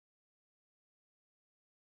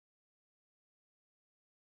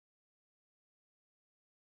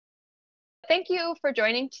Thank you for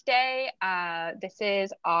joining today. This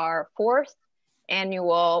is our fourth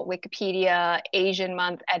annual Wikipedia Asian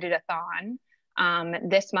Month Edit-a-thon.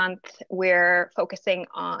 This month, we're focusing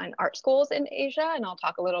on art schools in Asia, and I'll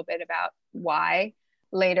talk a little bit about why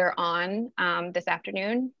later on this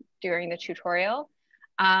afternoon during the tutorial.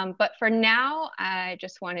 But for now, I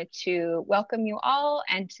just wanted to welcome you all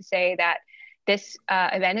and to say that this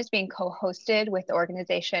event is being co-hosted with the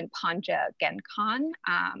organization PoNJA-GenKon,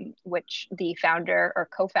 which the founder or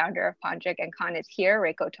co-founder of PoNJA-GenKon is here,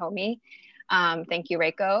 Reiko Tomi. Thank you,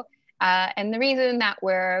 Reiko. And the reason that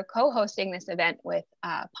we're co-hosting this event with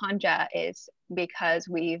PoNJA is because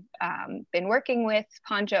we've been working with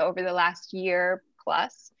PoNJA over the last year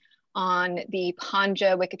plus on the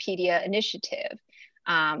PoNJA Wikipedia Initiative,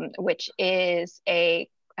 which is a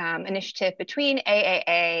initiative between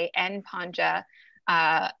AAA and PoNJA.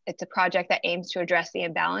 It's a project that aims to address the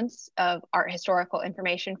imbalance of art historical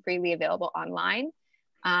information freely available online.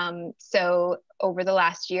 So over the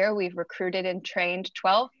last year, we've recruited and trained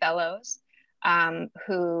 12 fellows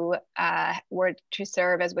who were to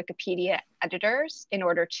serve as Wikipedia editors in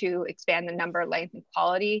order to expand the number, length, and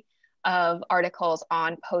quality of articles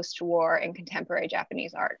on post-war and contemporary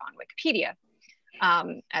Japanese art on Wikipedia.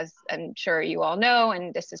 As I'm sure you all know,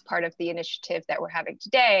 and this is part of the initiative that we're having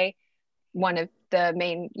today, one of the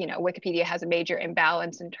main, Wikipedia has a major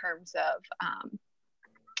imbalance in terms of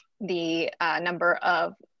the number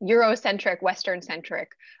of Eurocentric,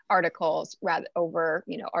 Western-centric articles rather over,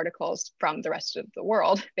 articles from the rest of the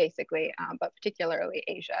world, basically, but particularly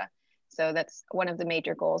Asia. So that's one of the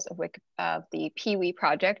major goals of the PWI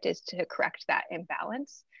project, is to correct that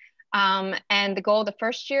imbalance. And the goal of the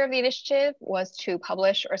first year of the initiative was to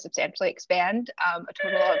publish or substantially expand a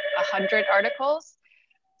total of 100 articles.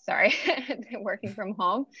 Sorry, working from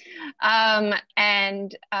home. As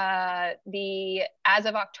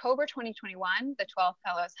of October 2021, the 12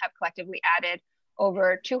 fellows have collectively added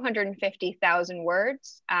over 250,000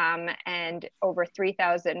 words and over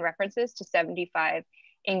 3,000 references to 75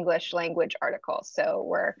 English language articles. So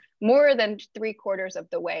we're more than 3/4 of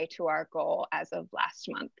the way to our goal as of last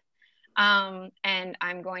month. And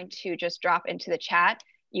I'm going to just drop into the chat.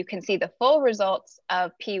 You can see the full results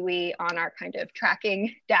of PWI on our kind of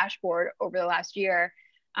tracking dashboard over the last year.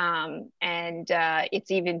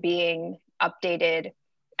 It's even being updated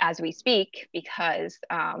as we speak because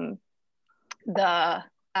the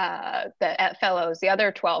fellows, the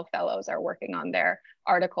other 12 fellows, are working on their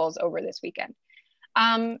articles over this weekend.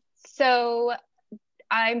 So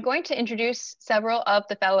I'm going to introduce several of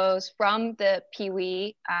the fellows from the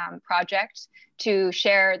PWI project to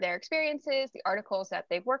share their experiences, the articles that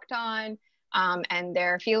they've worked on, and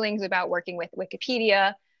their feelings about working with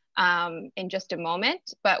Wikipedia in just a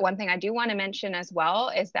moment. But one thing I do want to mention as well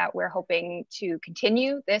is that we're hoping to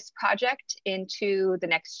continue this project into the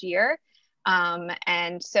next year.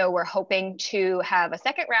 And so we're hoping to have a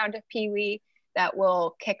second round of PWI that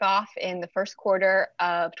will kick off in the first quarter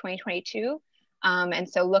of 2022. And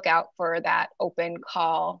so look out for that open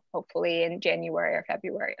call, hopefully in January or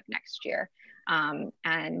February of next year.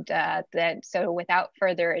 So without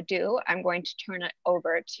further ado, I'm going to turn it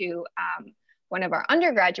over to one of our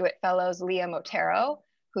undergraduate fellows, Liam Otero,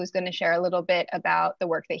 who's going to share a little bit about the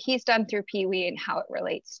work that he's done through PWI and how it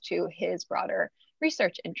relates to his broader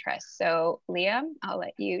research interests. So Liam, I'll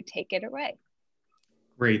let you take it away.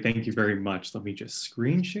 Great, thank you very much. Let me just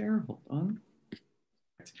screen share, hold on.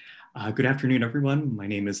 Good afternoon, everyone. My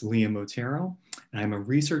name is Liam Otero, and I'm a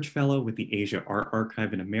research fellow with the Asia Art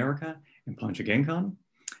Archive in America and PoNJA-GenKon,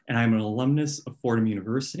 and I'm an alumnus of Fordham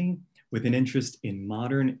University with an interest in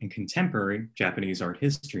modern and contemporary Japanese art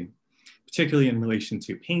history, particularly in relation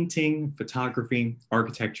to painting, photography,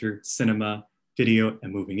 architecture, cinema, video,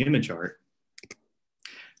 and moving image art.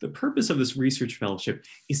 The purpose of this research fellowship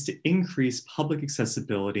is to increase public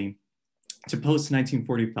accessibility to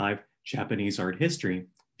post-1945 Japanese art history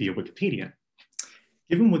via Wikipedia.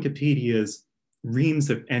 Given Wikipedia's reams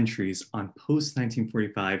of entries on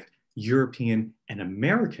post-1945 European and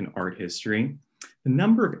American art history, the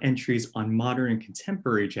number of entries on modern and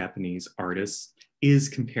contemporary Japanese artists is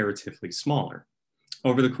comparatively smaller.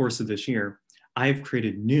 Over the course of this year, I have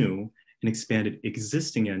created new and expanded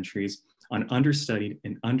existing entries on understudied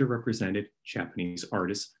and underrepresented Japanese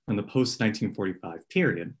artists from the post-1945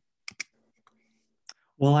 period.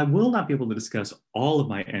 While I will not be able to discuss all of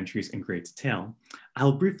my entries in great detail,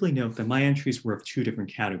 I'll briefly note that my entries were of two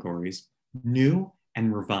different categories, new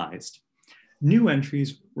and revised. New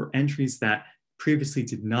entries were entries that previously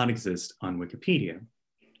did not exist on Wikipedia.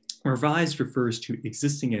 Revised refers to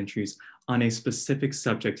existing entries on a specific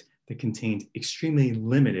subject that contained extremely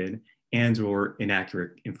limited and/or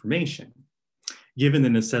inaccurate information. Given the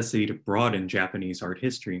necessity to broaden Japanese art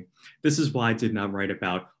history, this is why I did not write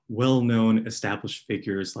about well-known established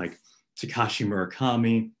figures like Takashi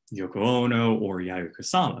Murakami, Yoko Ono, or Yayoi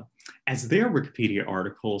Kusama, as their Wikipedia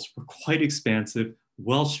articles were quite expansive,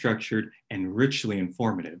 well-structured, and richly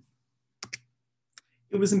informative.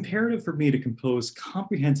 It was imperative for me to compose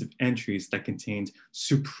comprehensive entries that contained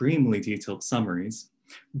supremely detailed summaries.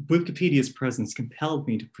 Wikipedia's presence compelled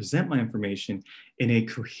me to present my information in a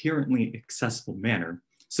coherently accessible manner,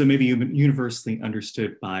 so maybe universally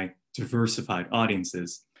understood by diversified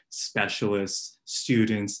audiences, specialists,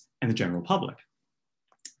 students, and the general public.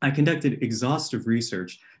 I conducted exhaustive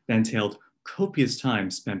research that entailed copious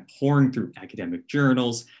time spent poring through academic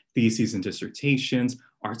journals, theses and dissertations,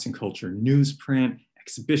 arts and culture newsprint,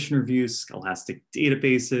 exhibition reviews, scholastic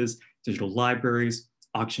databases, digital libraries,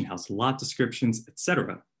 auction house lot descriptions,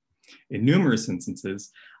 etc. In numerous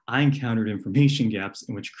instances, I encountered information gaps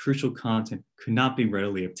in which crucial content could not be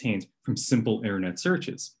readily obtained from simple internet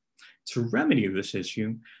searches. To remedy this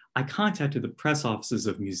issue, I contacted the press offices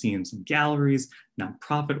of museums and galleries,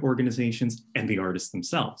 nonprofit organizations, and the artists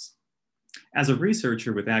themselves. As a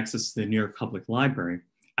researcher with access to the New York Public Library,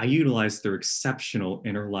 I utilized their exceptional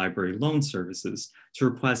interlibrary loan services to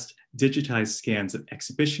request digitized scans of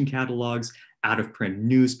exhibition catalogs, out-of-print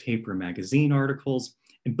newspaper magazine articles,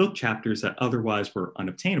 and book chapters that otherwise were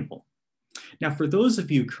unobtainable. Now, for those of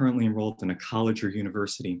you currently enrolled in a college or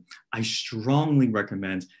university, I strongly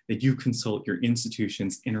recommend that you consult your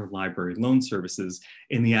institution's interlibrary loan services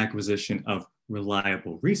in the acquisition of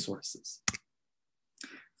reliable resources.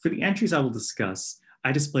 For the entries I will discuss,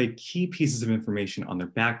 I displayed key pieces of information on their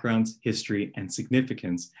backgrounds, history, and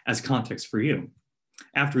significance as context for you.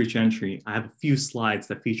 After each entry, I have a few slides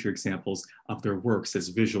that feature examples of their works as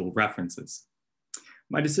visual references.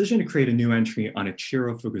 My decision to create a new entry on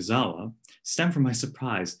Ichiro Fukuzawa stemmed from my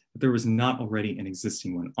surprise that there was not already an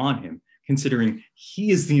existing one on him, considering he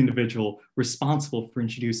is the individual responsible for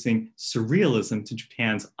introducing surrealism to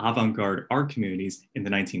Japan's avant-garde art communities in the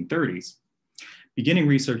 1930s. Beginning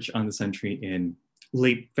research on this entry in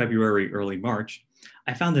late February, early March,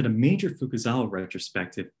 I found that a major Fukuzawa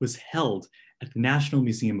retrospective was held at the National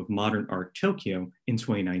Museum of Modern Art, Tokyo in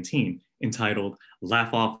 2019, entitled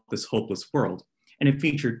Laugh Off This Hopeless World, and it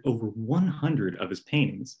featured over 100 of his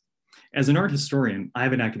paintings. As an art historian, I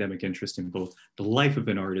have an academic interest in both the life of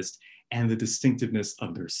an artist and the distinctiveness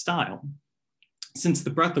of their style. Since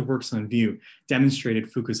the breadth of works on view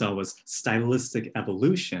demonstrated Fukuzawa's stylistic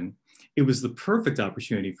evolution, it was the perfect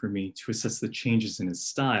opportunity for me to assess the changes in his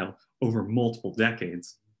style over multiple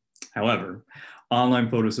decades. However,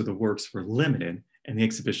 online photos of the works were limited and the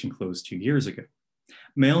exhibition closed 2 years ago.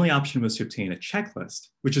 My only option was to obtain a checklist,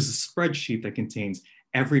 which is a spreadsheet that contains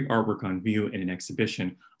every artwork on view in an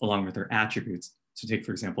exhibition along with their attributes. So take,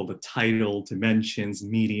 for example, the title, dimensions,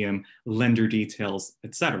 medium, lender details,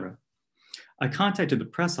 etc. I contacted the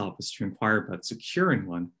press office to inquire about securing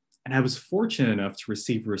one, and I was fortunate enough to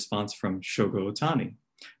receive a response from Shogo Otani,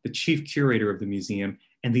 the chief curator of the museum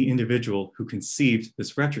and the individual who conceived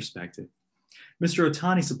this retrospective. Mr.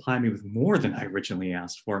 Otani supplied me with more than I originally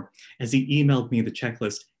asked for, as he emailed me the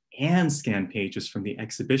checklist and scanned pages from the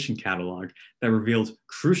exhibition catalog that revealed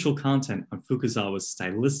crucial content on Fukuzawa's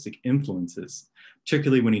stylistic influences,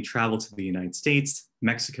 particularly when he traveled to the United States,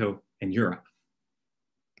 Mexico, and Europe.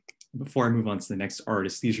 Before I move on to the next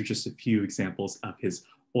artist, these are just a few examples of his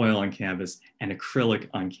oil on canvas and acrylic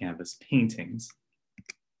on canvas paintings.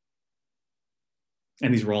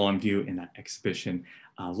 And these were all on view in that exhibition,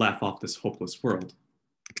 Laugh Off This Hopeless World.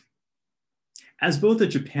 As both a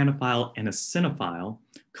Japanophile and a cinephile,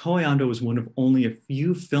 Koei Ando was one of only a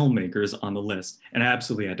few filmmakers on the list, and I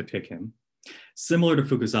absolutely had to pick him. Similar to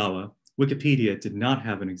Fukuzawa, Wikipedia did not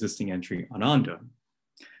have an existing entry on Ando.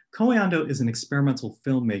 Koei Ando is an experimental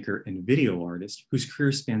filmmaker and video artist whose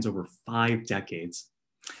career spans over 5 decades.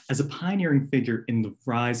 As a pioneering figure in the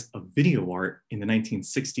rise of video art in the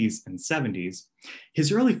 1960s and 70s,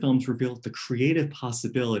 his early films revealed the creative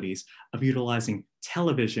possibilities of utilizing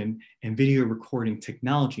television and video recording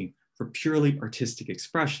technology for purely artistic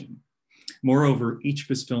expression. Moreover, each of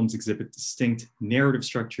his films exhibit distinct narrative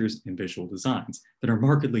structures and visual designs that are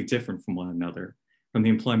markedly different from one another, from the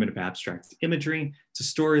employment of abstract imagery to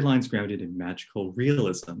storylines grounded in magical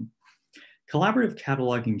realism. Collaborative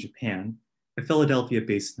Cataloging Japan, a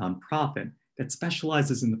Philadelphia-based nonprofit that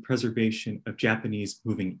specializes in the preservation of Japanese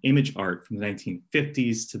moving image art from the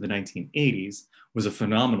 1950s to the 1980s, was a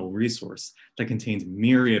phenomenal resource that contained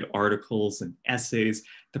myriad articles and essays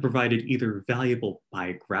that provided either valuable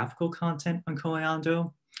biographical content on Koei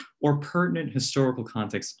Ando or pertinent historical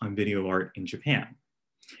context on video art in Japan.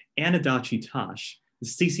 Anadachi Tosh, the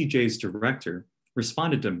CCJ's director,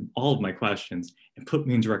 responded to all of my questions, and put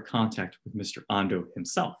me in direct contact with Mr. Ando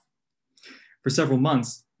himself. For several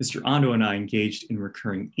months, Mr. Ando and I engaged in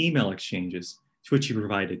recurring email exchanges, to which he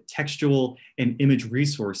provided textual and image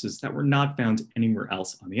resources that were not found anywhere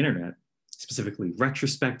else on the internet, specifically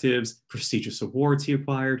retrospectives, prestigious awards he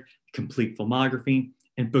acquired, complete filmography,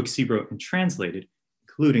 and books he wrote and translated,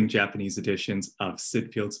 including Japanese editions of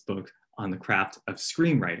Sid Field's book on the craft of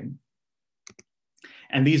screenwriting.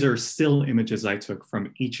 And these are still images I took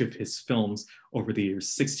from each of his films over the years,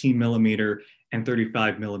 16mm and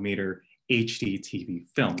 35mm HD TV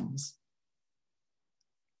films.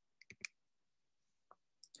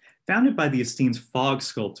 Founded by the esteemed fog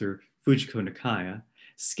sculptor Fujiko Nakaya,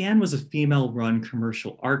 SCAN was a female-run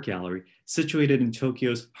commercial art gallery situated in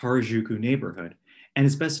Tokyo's Harajuku neighborhood, and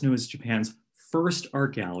is best known as Japan's first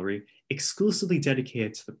art gallery exclusively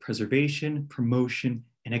dedicated to the preservation, promotion,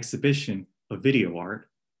 and exhibition of video art.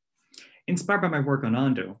 Inspired by my work on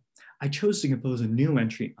Ando, I chose to compose a new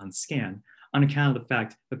entry on SCAN on account of the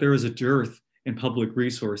fact that there is a dearth in public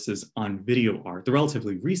resources on video art, the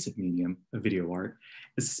relatively recent medium of video art,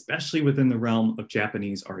 especially within the realm of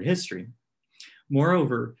Japanese art history.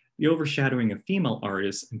 Moreover, the overshadowing of female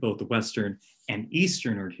artists in both the Western and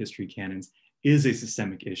Eastern art history canons is a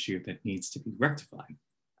systemic issue that needs to be rectified.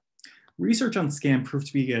 Research on SCAN proved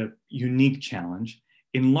to be a unique challenge.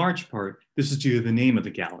 In large part, this is due to the name of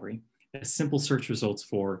the gallery, as simple search results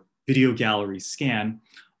for video gallery SCAN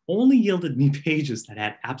only yielded me pages that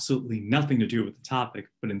had absolutely nothing to do with the topic,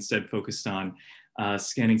 but instead focused on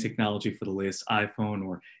scanning technology for the latest iPhone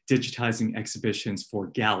or digitizing exhibitions for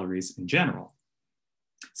galleries in general.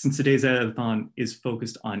 Since today's edit-a-thon is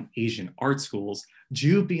focused on Asian art schools,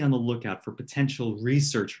 do be on the lookout for potential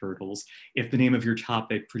research hurdles if the name of your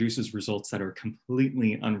topic produces results that are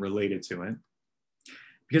completely unrelated to it.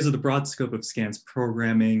 Because of the broad scope of SCAN's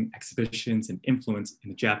programming, exhibitions, and influence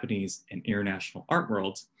in the Japanese and international art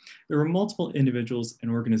worlds, there were multiple individuals and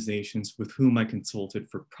organizations with whom I consulted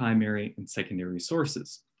for primary and secondary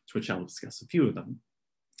sources, to which I'll discuss a few of them.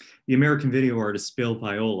 The American video artist Bill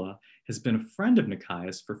Viola has been a friend of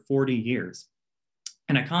Nakaya's for 40 years,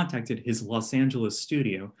 and I contacted his Los Angeles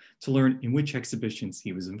studio to learn in which exhibitions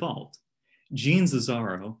he was involved. Jean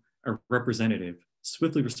Zazzaro, a representative,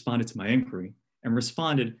 swiftly responded to my inquiry and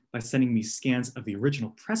responded by sending me scans of the original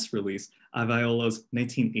press release of Viola's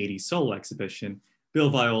 1980 solo exhibition, Bill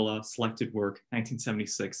Viola Selected Work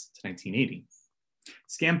 1976 to 1980.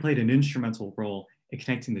 SCAN played an instrumental role in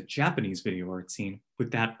connecting the Japanese video art scene with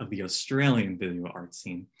that of the Australian video art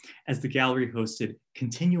scene, as the gallery hosted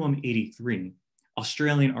Continuum 83,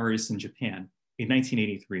 Australian artists in Japan, in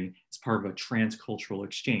 1983 as part of a transcultural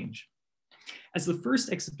exchange. As the first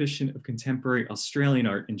exhibition of contemporary Australian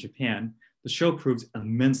art in Japan, the show proved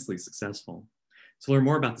immensely successful. To learn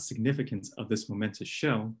more about the significance of this momentous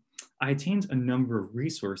show, I obtained a number of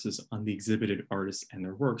resources on the exhibited artists and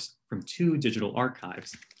their works from two digital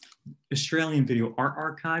archives, Australian Video Art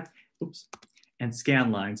Archive, and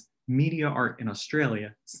Scanline's Media Art in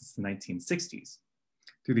Australia since the 1960s.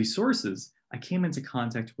 Through these sources, I came into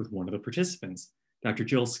contact with one of the participants, Dr.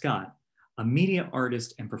 Jill Scott, a media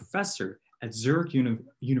artist and professor at Zurich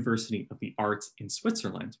University of the Arts in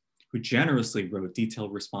Switzerland, who generously wrote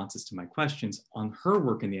detailed responses to my questions on her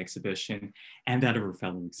work in the exhibition and that of her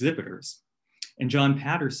fellow exhibitors. And John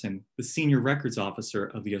Patterson, the senior records officer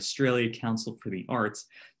of the Australia Council for the Arts,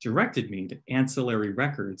 directed me to ancillary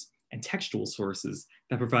records and textual sources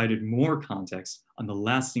that provided more context on the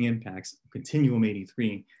lasting impacts of Continuum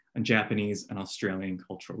 83 on Japanese and Australian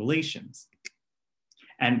cultural relations.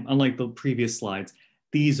 And unlike the previous slides,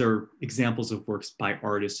 these are examples of works by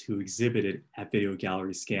artists who exhibited at Video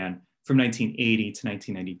Gallery SCAN from 1980 to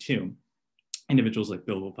 1992. Individuals like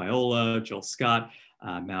Bill Viola, Jill Scott,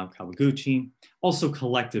 Mao Kawaguchi, also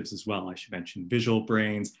collectives as well. I should mention Visual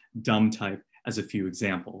Brains, Dumb Type as a few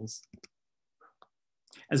examples.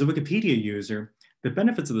 As a Wikipedia user, the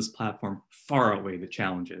benefits of this platform far outweigh the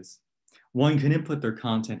challenges. One can input their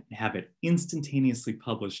content and have it instantaneously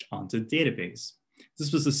published onto the database.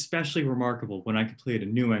 This was especially remarkable when I completed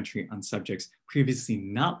a new entry on subjects previously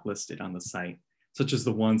not listed on the site, such as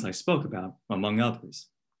the ones I spoke about, among others.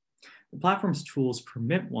 The platform's tools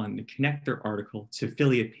permit one to connect their article to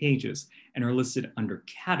affiliate pages and are listed under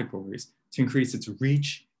categories to increase its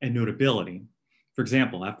reach and notability. For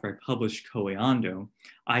example, after I published Koei Ando,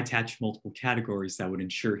 I attached multiple categories that would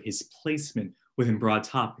ensure his placement within broad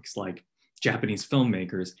topics like Japanese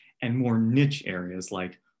filmmakers and more niche areas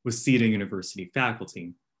like Waseda University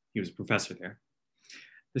faculty. He was a professor there.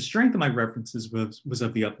 The strength of my references was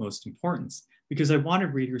of the utmost importance because I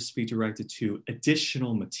wanted readers to be directed to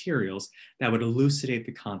additional materials that would elucidate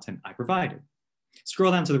the content I provided.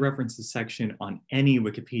 Scroll down to the references section on any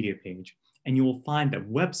Wikipedia page, and you will find that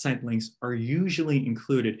website links are usually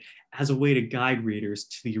included as a way to guide readers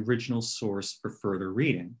to the original source for further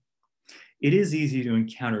reading. It is easy to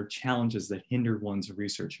encounter challenges that hinder one's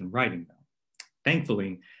research and writing, though.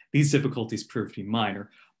 Thankfully, these difficulties prove to be minor,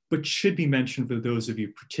 but should be mentioned for those of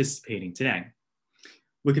you participating today.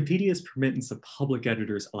 Wikipedia's permittance of public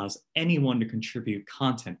editors allows anyone to contribute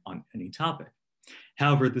content on any topic.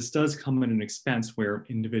 However, this does come at an expense where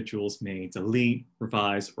individuals may delete,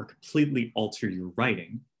 revise, or completely alter your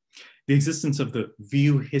writing. The existence of the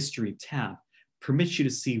View History tab permits you to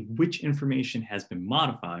see which information has been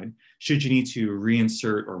modified should you need to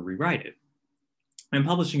reinsert or rewrite it. When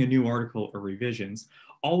publishing a new article or revisions,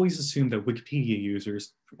 always assume that Wikipedia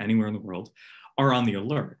users from anywhere in the world are on the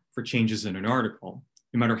alert for changes in an article,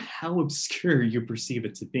 no matter how obscure you perceive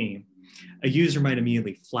it to be. A user might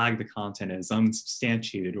immediately flag the content as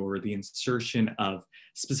unsubstantiated or the insertion of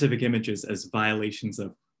specific images as violations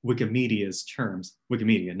of Wikimedia's terms.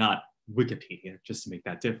 Wikimedia, not Wikipedia, just to make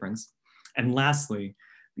that difference. And lastly,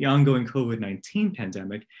 the ongoing COVID-19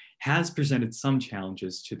 pandemic has presented some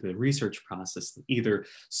challenges to the research process that either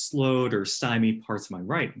slowed or stymied parts of my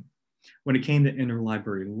writing. When it came to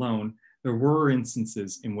interlibrary loan, there were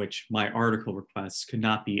instances in which my article requests could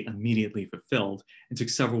not be immediately fulfilled and took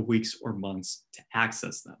several weeks or months to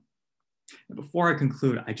access them. And before I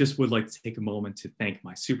conclude, I just would like to take a moment to thank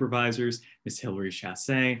my supervisors, Ms. Hilary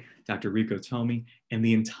Chassé, Dr. Rico Tomi, and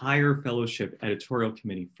the entire fellowship editorial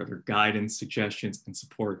committee for their guidance, suggestions, and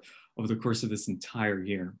support over the course of this entire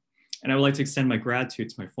year. And I would like to extend my gratitude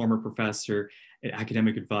to my former professor,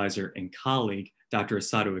 academic advisor, and colleague, Dr.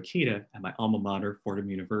 Asado Akita at my alma mater, Fordham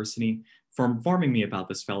University, for informing me about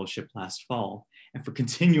this fellowship last fall, and for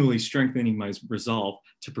continually strengthening my resolve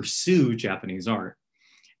to pursue Japanese art,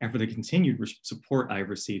 and for the continued support I have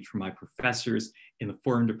received from my professors in the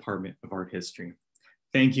Fordham Department of Art History.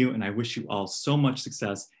 Thank you, and I wish you all so much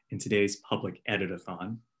success in today's public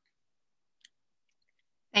edit-a-thon.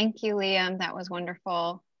 Thank you, Liam. That was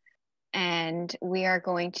wonderful. And we are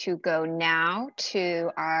going to go now to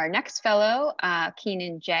our next fellow,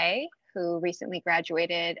 Keenan Jay, who recently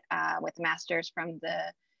graduated with a master's from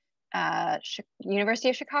the University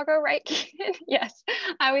of Chicago, right, Keenan? Yes,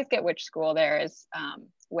 I always get which school there is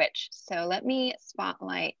which. So let me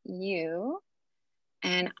spotlight you,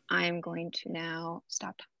 and I'm going to now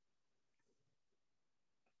stop.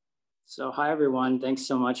 So hi, everyone. Thanks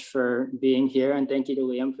so much for being here, and thank you to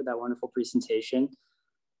Liam for that wonderful presentation.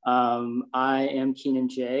 I am Keenan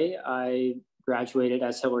Jay. I graduated,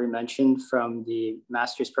 as Hilary mentioned, from the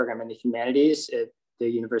master's program in the humanities at the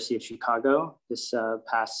University of Chicago this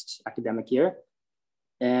past academic year.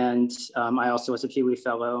 And I also was a Pee Wee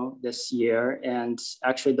Fellow this year. And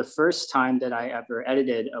actually the first time that I ever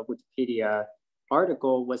edited a Wikipedia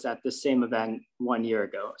article was at the same event 1 year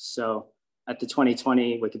ago. So at the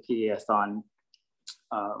 2020 Wikipedia-a-thon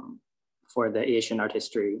for the Asian Art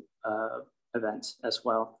History event as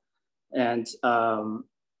well. And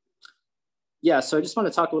yeah, so I just want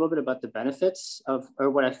to talk a little bit about the benefits of,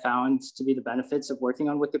 or what I found to be the benefits of working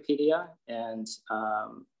on Wikipedia. And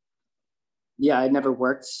yeah, I'd never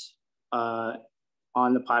worked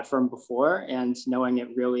on the platform before, and knowing it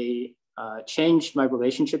really changed my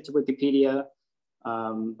relationship to Wikipedia,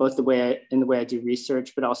 both in the way I do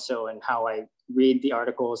research, but also in how I read the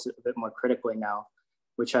articles a bit more critically now,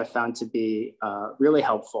 which I found to be really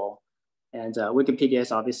helpful. And Wikipedia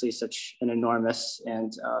is obviously such an enormous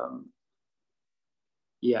and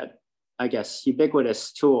yeah, I guess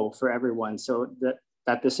ubiquitous tool for everyone. So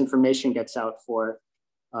that this information gets out for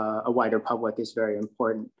a wider public is very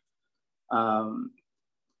important.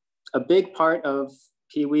 A big part of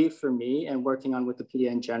Pee Wee for me and working on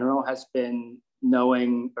Wikipedia in general has been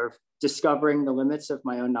knowing or discovering the limits of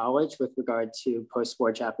my own knowledge with regard to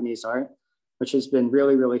post-war Japanese art, which has been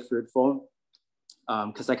really, really fruitful.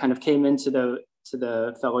 Because I kind of came into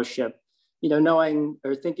the fellowship, you know, knowing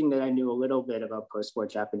or thinking that I knew a little bit about post-war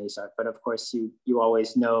Japanese art, but of course you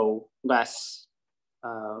always know less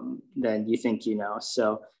than you think you know.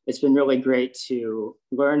 So it's been really great to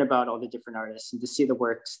learn about all the different artists and to see the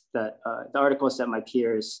works that, the articles that my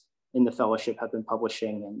peers in the fellowship have been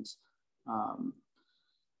publishing. And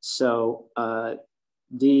so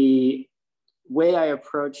the way I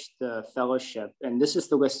approached the fellowship, and this is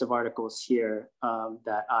the list of articles here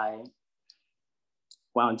that I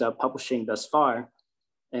wound up publishing thus far.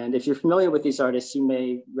 And if you're familiar with these artists, you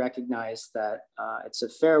may recognize that it's a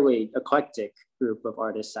fairly eclectic group of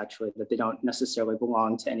artists, actually, that they don't necessarily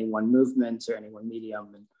belong to any one movement or any one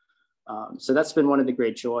medium. And so that's been one of the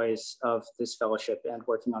great joys of this fellowship and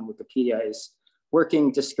working on Wikipedia is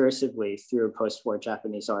working discursively through post-war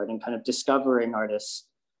Japanese art and kind of discovering artists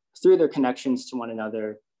through their connections to one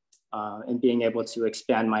another, and being able to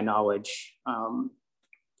expand my knowledge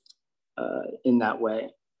in that way.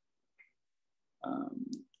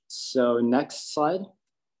 So next slide.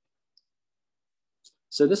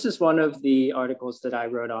 So this is one of the articles that I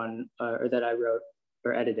wrote on, or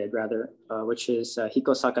edited rather, which is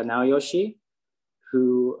Hikosaka Naoyoshi,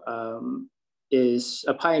 who is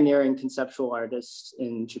a pioneering conceptual artist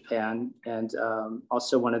in Japan, and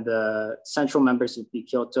also one of the central members of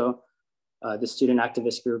Bikyoto, the student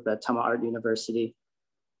activist group at Tama Art University.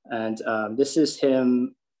 And this is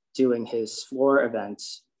him doing his floor event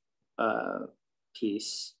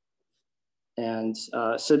piece. And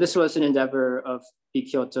so this was an endeavor of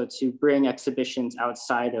Bikyoto to bring exhibitions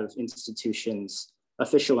outside of institutions,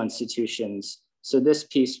 official institutions. So this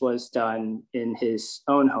piece was done in his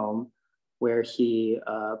own home, where he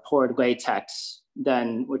poured latex,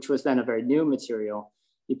 which was then a very new material.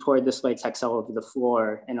 He poured this latex all over the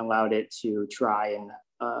floor and allowed it to dry and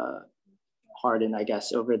harden, I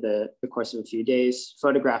guess, over the course of a few days,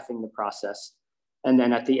 photographing the process. And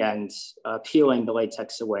then at the end, peeling the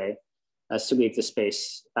latex away as to leave the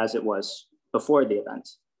space as it was before the event.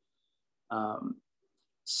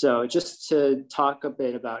 So just to talk a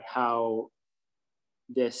bit about how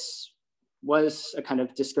this was a kind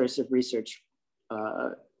of discursive research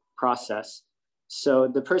process. So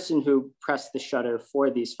the person who pressed the shutter for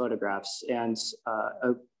these photographs and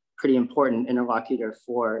a pretty important interlocutor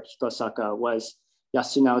for Hikosaka was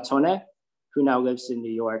Yasunao Tone, who now lives in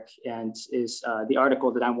New York and is the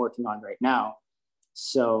article that I'm working on right now.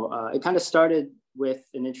 So it kind of started with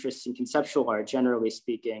an interest in conceptual art, generally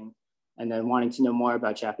speaking, and then wanting to know more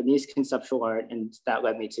about Japanese conceptual art, and that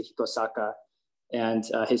led me to Hikosaka. And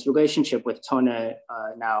his relationship with Tone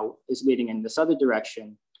now is leading in this other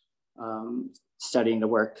direction, studying the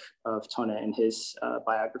work of Tone in his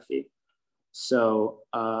biography. So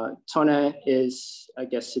Tone is, I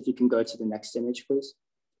guess if you can go to the next image, please.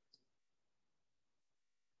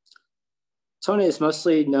 Tone is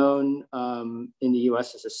mostly known in the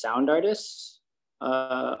US as a sound artist,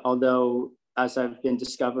 although as I've been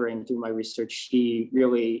discovering through my research, he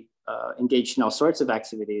really engaged in all sorts of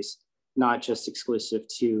activities, not just exclusive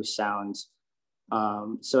to sound.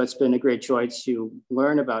 So it's been a great joy to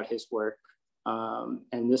learn about his work.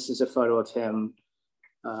 And this is a photo of him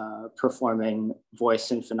performing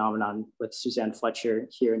Voice and Phenomenon with Suzanne Fletcher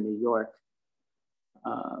here in New York.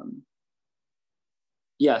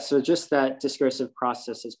 Yeah, so just that discursive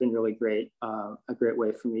process has been really great, a great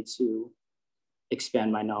way for me to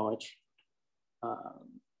expand my knowledge.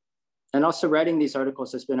 And also writing these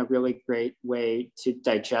articles has been a really great way to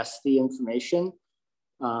digest the information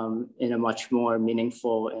in a much more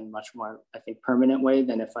meaningful and much more, I think, permanent way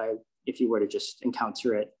than if you were to just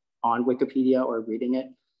encounter it on Wikipedia or reading it.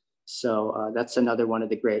 So that's another one of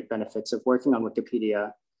the great benefits of working on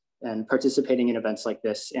Wikipedia and participating in events like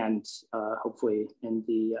this, and hopefully in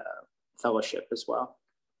the fellowship as well.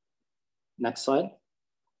 Next slide.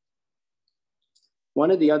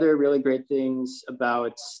 One of the other really great things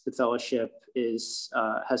about the fellowship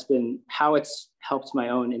has been how it's helped my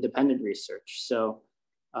own independent research. So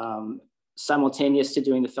simultaneous to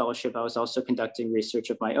doing the fellowship, I was also conducting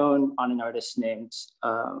research of my own on an artist named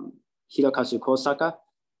Hirokazu Kosaka.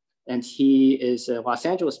 And he is a Los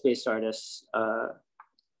Angeles-based artist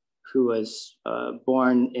who was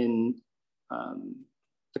born in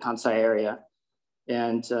the Kansai area.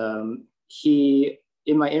 And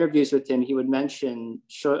in my interviews with him, he would mention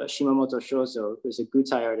Shimamoto Shozo, who's a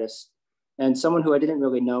Gutai artist, and someone who I didn't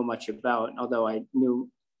really know much about, although I knew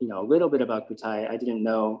a little bit about Gutai, I didn't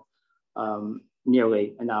know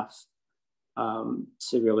nearly enough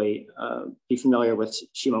to really be familiar with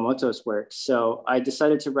Shimamoto's work. So I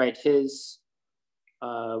decided to write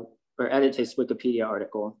or edit his Wikipedia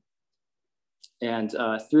article. And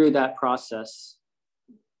through that process,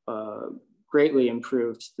 greatly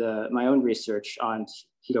improved my own research on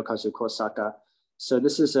Hirokazu Kosaka. So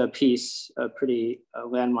this is a piece, a pretty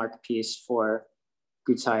landmark piece for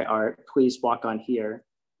Gutai art, Please Walk On Here,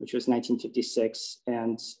 which was 1956.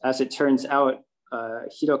 And as it turns out,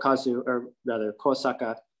 Hirokazu, or rather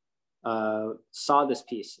Kosaka, saw this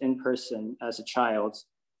piece in person as a child.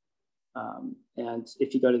 And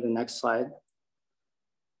if you go to the next slide,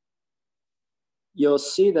 you'll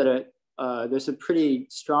see that there's a pretty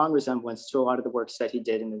strong resemblance to a lot of the works that he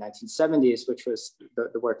did in the 1970s, which was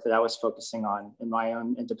the work that I was focusing on in my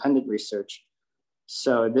own independent research.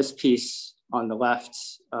 So this piece on the left,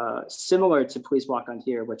 similar to Please Walk On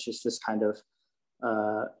Here, which is this kind of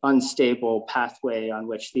unstable pathway on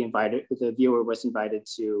which the viewer was invited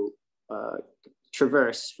to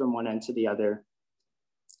traverse from one end to the other,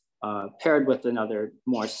 paired with another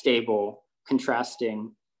more stable,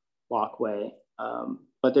 contrasting walkway.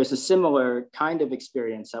 But there's a similar kind of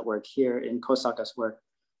experience at work here in Kosaka's work,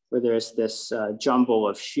 where there's this jumble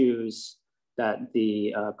of shoes that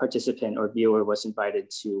the participant or viewer was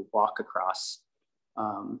invited to walk across.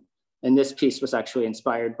 And this piece was actually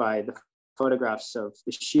inspired by the photographs of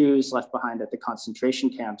the shoes left behind at the concentration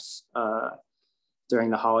camps during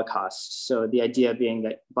the Holocaust. So the idea being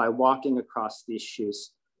that by walking across these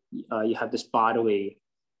shoes, you have this bodily,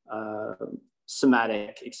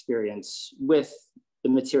 somatic experience with the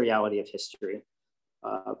materiality of history.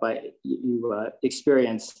 But you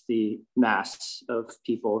experience the mass of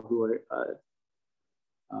people who were,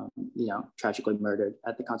 tragically murdered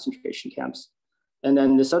at the concentration camps. And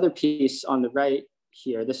then this other piece on the right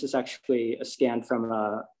here, this is actually a scan from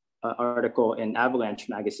an article in Avalanche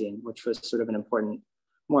magazine, which was sort of an important,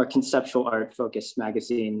 more conceptual art focused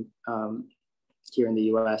magazine here in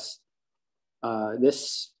the US.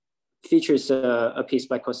 This features a piece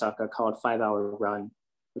by Kosaka called 5 Hour Run,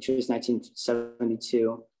 which was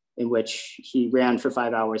 1972, in which he ran for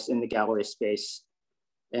 5 hours in the gallery space.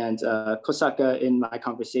 And Kosaka, in my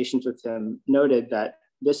conversations with him, noted that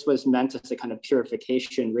this was meant as a kind of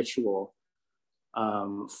purification ritual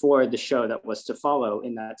for the show that was to follow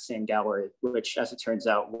in that same gallery, which, as it turns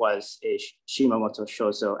out, was a Shimamoto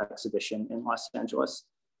Shozo exhibition in Los Angeles.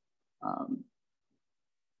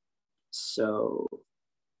 So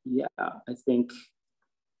yeah, I think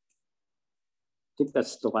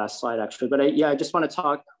that's the last slide actually, but I just want to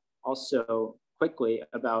talk also quickly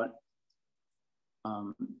about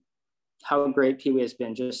how great PoNJA has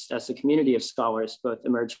been just as a community of scholars, both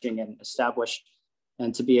emerging and established,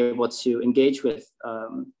 and to be able to engage with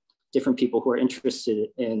different people who are interested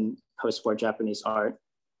in post-war Japanese art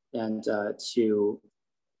and to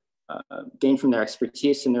gain from their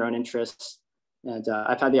expertise and their own interests. And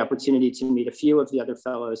I've had the opportunity to meet a few of the other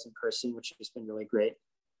fellows in person, which has been really great.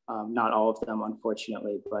 Not all of them,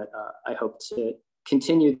 unfortunately, but I hope to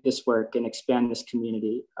continue this work and expand this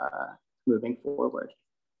community moving forward.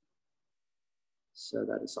 So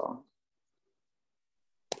that is all.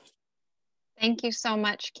 Thank you so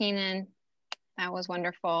much, Keenan. That was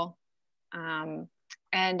wonderful. And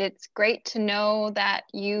it's great to know that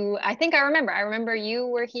I remember you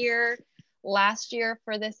were here last year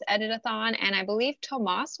for this edit-a-thon, and I believe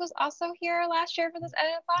Thomas was also here last year for this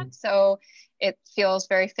edit-a-thon. So it feels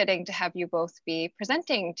very fitting to have you both be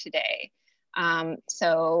presenting today.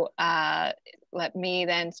 Let me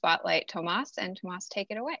then spotlight Thomas, and Thomas, take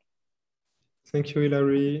it away. Thank you,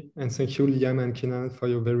 Hilary, and thank you, Liam and Keenan, for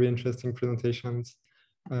your very interesting presentations.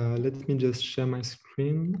 Let me just share my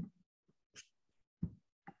screen.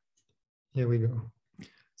 Here we go.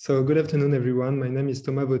 So good afternoon, everyone. My name is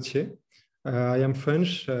Thomas Vauthier. I am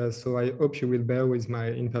French, so I hope you will bear with my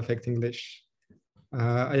imperfect English.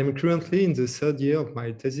 I am currently in the third year of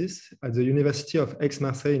my thesis at the University of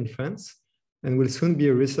Aix-Marseille in France, and will soon be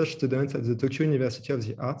a research student at the Tokyo University of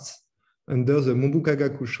the Arts under the Mombukaga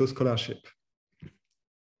Kusho Scholarship.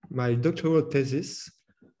 My doctoral thesis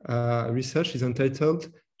research is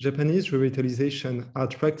entitled Japanese Revitalization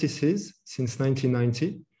Art Practices since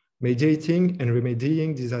 1990, Mediating and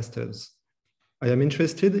Remedying Disasters. I am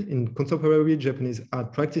interested in contemporary Japanese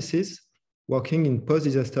art practices working in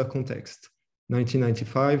post-disaster context,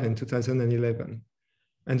 1995 and 2011,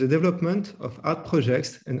 and the development of art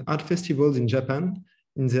projects and art festivals in Japan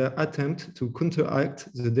in their attempt to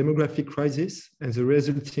counteract the demographic crisis and the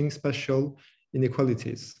resulting spatial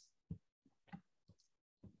inequalities.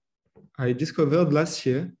 I discovered last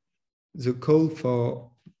year the call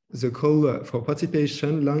for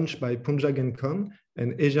participation launched by PoNJA-GenKon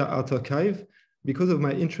and Asia Art Archive because of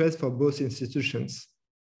my interest for both institutions.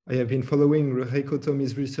 I have been following Reiko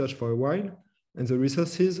Tomi's research for a while, and the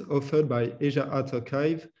resources offered by Asia Art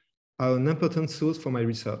Archive are an important source for my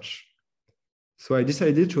research. So I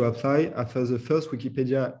decided to apply after the first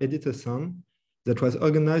Wikipedia Edit-a-thon that was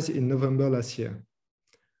organized in November last year.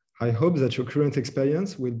 I hope that your current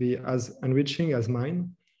experience will be as enriching as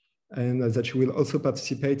mine, and that you will also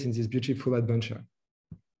participate in this beautiful adventure.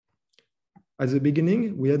 At the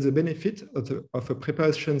beginning, we had the benefit of a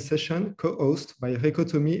preparation session co-hosted by Reiko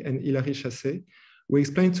Tomi and Hilary Chassé, who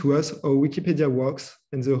explained to us how Wikipedia works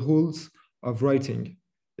and the rules of writing,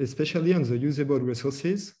 especially on the usable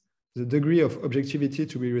resources, the degree of objectivity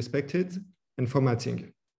to be respected, and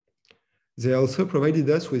formatting. They also provided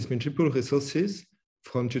us with multiple resources,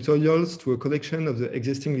 from tutorials to a collection of the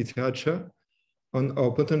existing literature on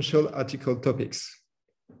our potential article topics.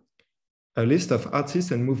 A list of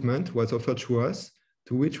artists and movement was offered to us,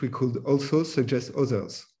 to which we could also suggest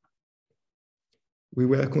others. We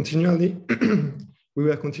were continually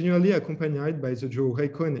accompanied by the duo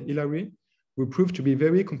Reiko and Hilary, who proved to be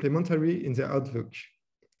very complementary in their outlook.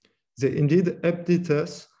 They indeed updated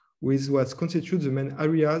us with what constitutes the main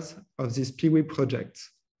areas of this PWI project,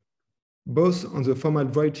 both on the formal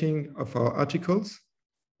writing of our articles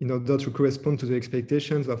in order to correspond to the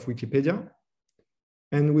expectations of Wikipedia,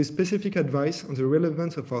 and with specific advice on the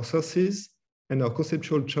relevance of our sources and our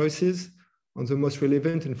conceptual choices on the most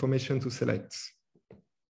relevant information to select.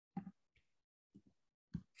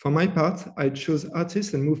 For my part, I chose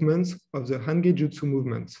artists and movements of the Hangejutsu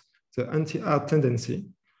movement, the anti-art tendency,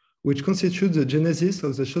 which constitutes the genesis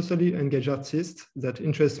of the socially engaged artists that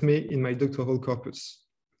interest me in my doctoral corpus.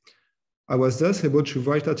 I was thus able to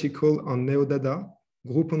write articles on Neo-Dada,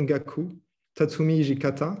 Group Ongaku, Tatsumi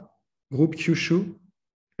Hijikata, Group Kyushu,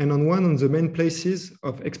 and on one of the main places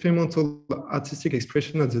of experimental artistic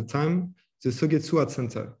expression at the time, the Sogetsu Art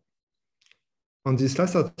Center. On this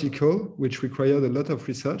last article, which required a lot of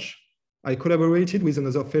research, I collaborated with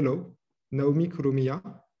another fellow, Naomi Kuromiya,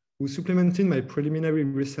 who supplemented my preliminary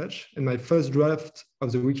research and my first draft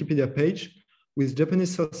of the Wikipedia page with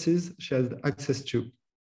Japanese sources she had access to.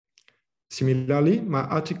 Similarly, my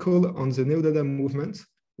article on the Neo-Dada movement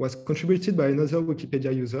was contributed by another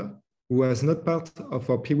Wikipedia user who was not part of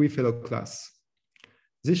our PWI fellow class.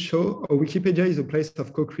 This shows how Wikipedia is a place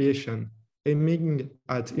of co-creation, aiming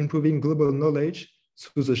at improving global knowledge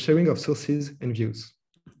through the sharing of sources and views.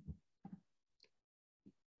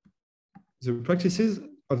 The practices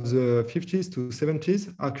of the 50s to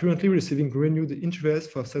 70s are currently receiving renewed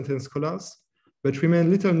interest for certain scholars, but remain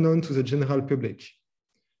little known to the general public.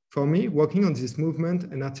 For me, working on this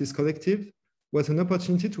movement and artist collective was an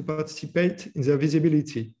opportunity to participate in their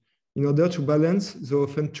visibility in order to balance the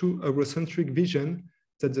often too Eurocentric vision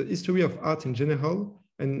that the history of art in general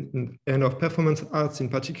and of performance arts in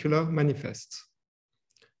particular manifests.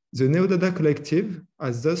 The Neo-Dada collective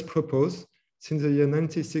has thus proposed, since the year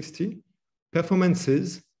 1960,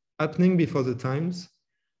 performances happening before the times,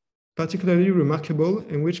 particularly remarkable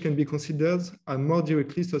and which can be considered as more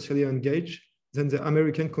directly socially engaged than their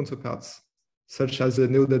American counterparts, such as the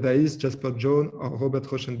Neo-Dadaists Jasper John or Robert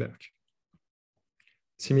Rauschenberg.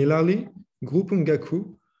 Similarly, Group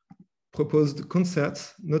Ongaku proposed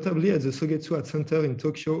concerts, notably at the Sogetsu Art Center in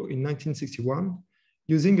Tokyo in 1961,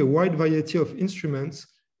 using a wide variety of instruments,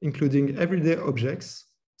 including everyday objects,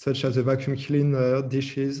 such as a vacuum cleaner,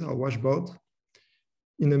 dishes, or washboard,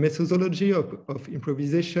 in a methodology of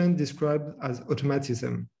improvisation described as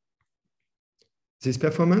automatism. This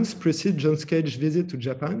performance precedes John Cage's visit to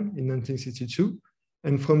Japan in 1962,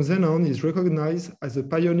 and from then on is recognized as a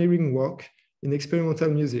pioneering work in experimental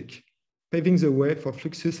music, paving the way for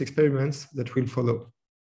Fluxus experiments that will follow.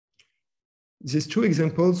 These two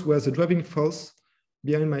examples were the driving force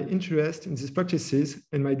behind my interest in these practices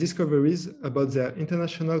and my discoveries about their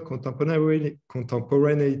international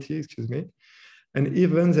contemporaneity, and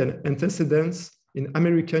even their antecedents in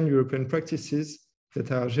American European practices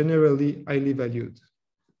that are generally highly valued.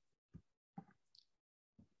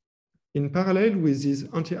 In parallel with these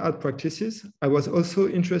anti-art practices, I was also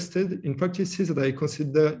interested in practices that I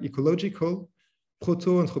consider ecological,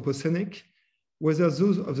 proto-anthropocenic, whether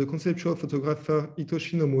those of the conceptual photographer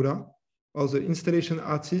Hitoshi Nomura or the installation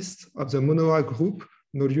artists of the Monoa group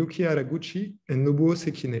Noriyuki Haraguchi and Nobuo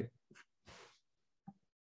Sekine.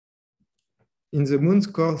 In the Moon's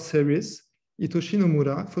Core series, Hitoshi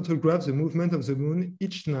Nomura photographed the movement of the moon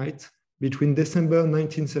each night between December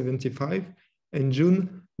 1975 and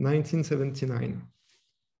June 1979.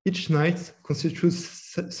 Each night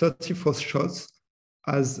constitutes 34 shots,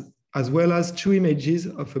 as well as 2 images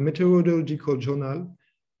of a meteorological journal,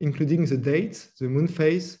 including the date, the moon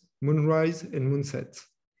phase, moonrise, and moonset.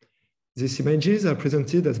 These images are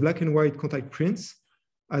presented as black and white contact prints,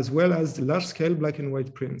 as well as the large-scale black and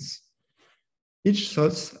white prints. Each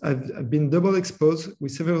shots have been double exposed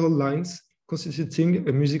with several lines constituting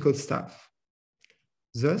a musical staff.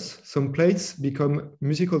 Thus, some plates become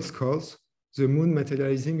musical scores, the moon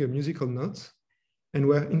materializing a musical note, and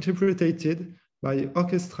were interpreted by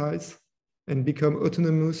orchestras and become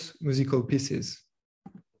autonomous musical pieces.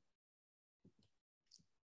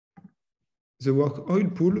 The work Oil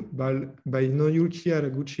Pool by Noriyuki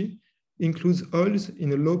Haraguchi includes oils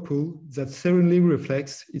in a low pool that serenely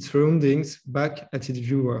reflects its surroundings back at its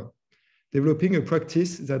viewer, developing a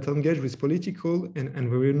practice that engages with political and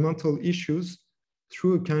environmental issues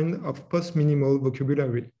through a kind of post-minimal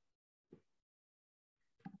vocabulary.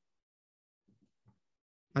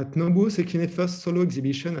 At Nobuo Sekine's first solo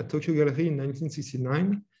exhibition at Tokyo Gallery in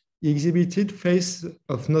 1969, he exhibited Face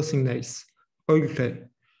of Nothingness, Oil Clay,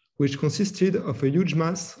 which consisted of a huge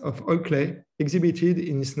mass of oil clay exhibited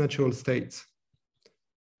in its natural state.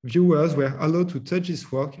 Viewers were allowed to touch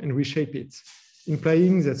this work and reshape it,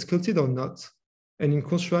 implying that sculpted or not, and in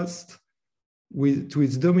contrast to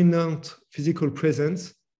its dominant physical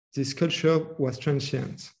presence, this sculpture was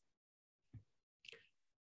transient.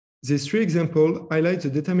 These three examples highlight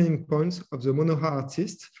the determining points of the Monoha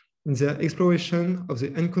artists in their exploration of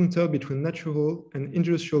the encounter between natural and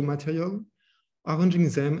industrial material, arranging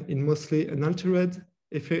them in mostly unaltered,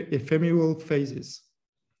 ephemeral phases.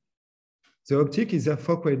 The optic is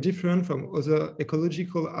therefore quite different from other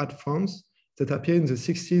ecological art forms that appear in the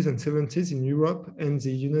 60s and 70s in Europe and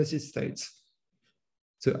the United States.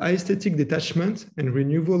 The aesthetic detachment and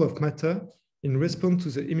renewal of matter in response to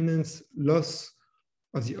the imminent loss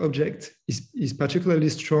of the object is particularly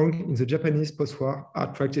strong in the Japanese post-war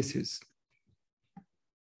art practices.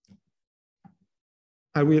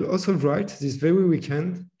 I will also write this very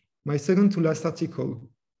weekend my second to last article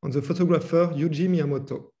on the photographer Yuji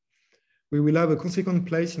Miyamoto. We will have a consequent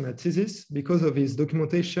place in my thesis because of his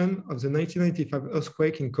documentation of the 1995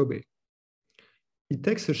 earthquake in Kobe. He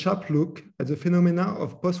takes a sharp look at the phenomena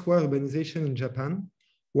of post-war urbanization in Japan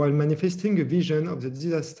while manifesting a vision of the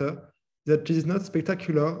disaster that is not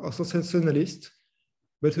spectacular or sensationalist,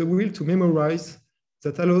 but a will to memorize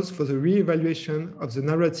that allows for the re-evaluation of the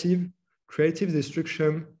narrative, creative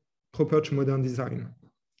destruction proper to modern design.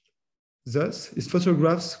 Thus, his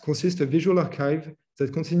photographs consist of visual archive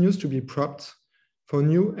that continues to be propped for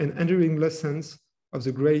new and enduring lessons of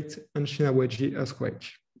the great Anshin-Awaji earthquake.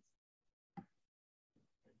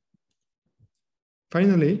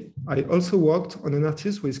 Finally, I also worked on an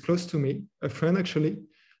artist who is close to me, a friend actually,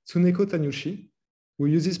 Tsuneko Tanyushi, who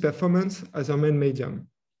uses performance as her main medium.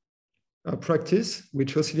 Her practice,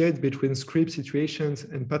 which oscillates between script situations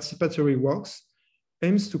and participatory works,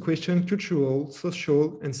 aims to question cultural,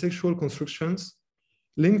 social, and sexual constructions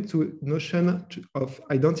linked to notion of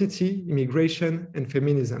identity, immigration, and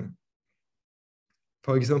feminism.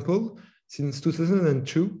 For example, since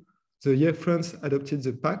 2002, the year France adopted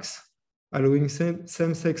the Pax, allowing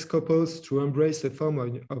same-sex couples to embrace a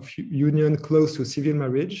form of union close to civil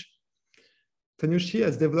marriage, Tanyushi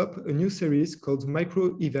has developed a new series called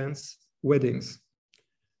Micro-Events Weddings.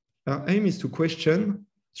 Our aim is to question,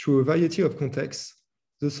 through a variety of contexts,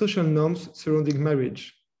 the social norms surrounding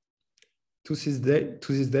marriage. To this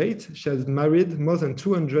date, she has married more than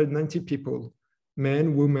 290 people,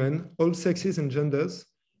 men, women, all sexes and genders,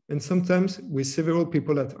 and sometimes with several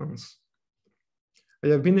people at once. I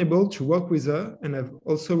have been able to work with her, and I've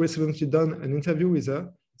also recently done an interview with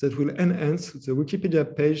her that will enhance the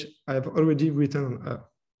Wikipedia page I have already written on her.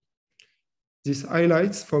 This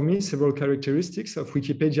highlights for me several characteristics of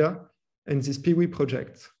Wikipedia and this PoNJA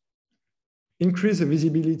project. Increase the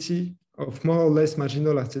visibility of more or less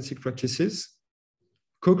marginal artistic practices,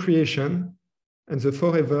 co-creation, and the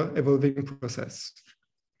forever evolving process.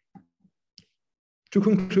 To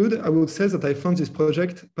conclude, I would say that I found this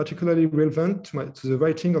project particularly relevant to the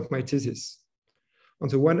writing of my thesis. On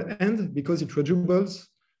the one hand, because it resembles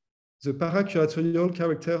the para-curatorial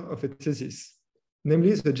character of a thesis,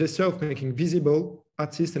 namely the gesture of making visible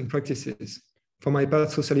artists and practices, for my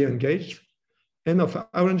part socially engaged, and of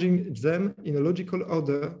arranging them in a logical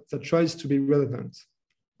order that tries to be relevant,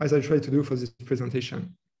 as I try to do for this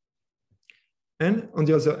presentation. And on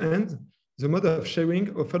the other hand, the mode of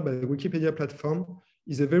sharing offered by the Wikipedia platform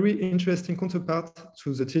is a very interesting counterpart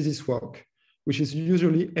to the thesis work, which is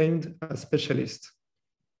usually aimed at specialists.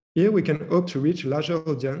 Here we can hope to reach a larger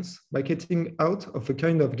audience by getting out of a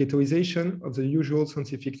kind of ghettoization of the usual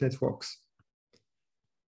scientific networks.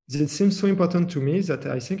 This seems so important to me that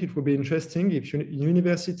I think it would be interesting if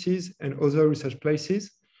universities and other research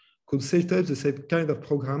places could set up the same kind of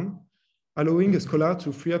program, allowing a scholar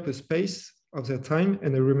to free up a space of their time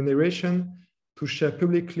and a remuneration to share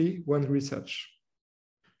publicly one's research.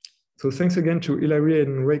 So thanks again to Hilary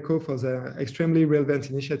and Reiko for their extremely relevant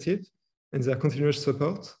initiative and their continuous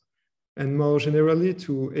support, and more generally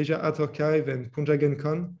to Asia Art Archive and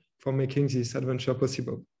PoNJA-GenKon for making this adventure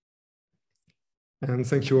possible. And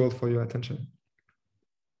thank you all for your attention.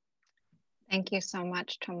 Thank you so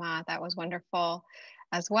much, Thomas. That was wonderful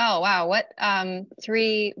as well. Wow, what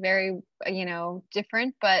three very,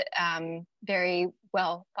 different but very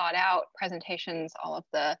well thought out presentations all of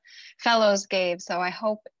the fellows gave. So I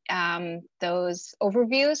hope those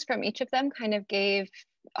overviews from each of them kind of gave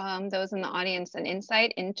those in the audience an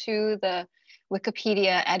insight into the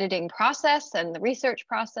Wikipedia editing process and the research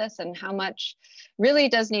process, and how much really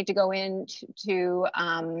does need to go into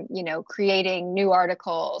you know, creating new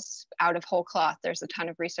articles out of whole cloth. There's a ton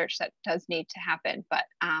of research that does need to happen, but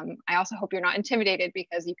I also hope you're not intimidated,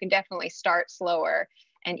 because you can definitely start slower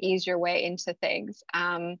and ease your way into things.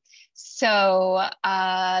 So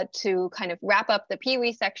to kind of wrap up the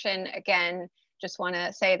PWE section, again, just want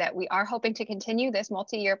to say that we are hoping to continue this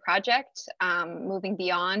multi-year project, moving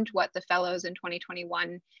beyond what the fellows in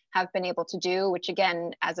 2021 have been able to do, which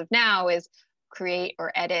again, as of now, is create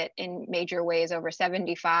or edit in major ways over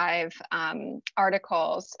 75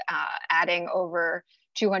 articles, adding over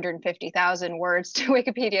 250,000 words to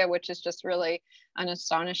Wikipedia, which is just really an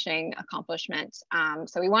astonishing accomplishment.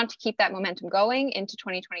 So we want to keep that momentum going into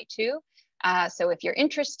 2022. So if you're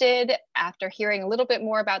interested, after hearing a little bit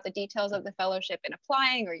more about the details of the fellowship and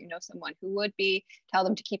applying, or you know someone who would be, tell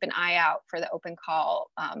them to keep an eye out for the open call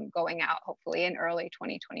going out hopefully in early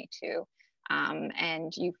 2022.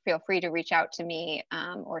 And you feel free to reach out to me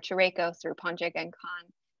or to Reiko through PoNJA-GenKon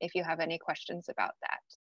if you have any questions about that.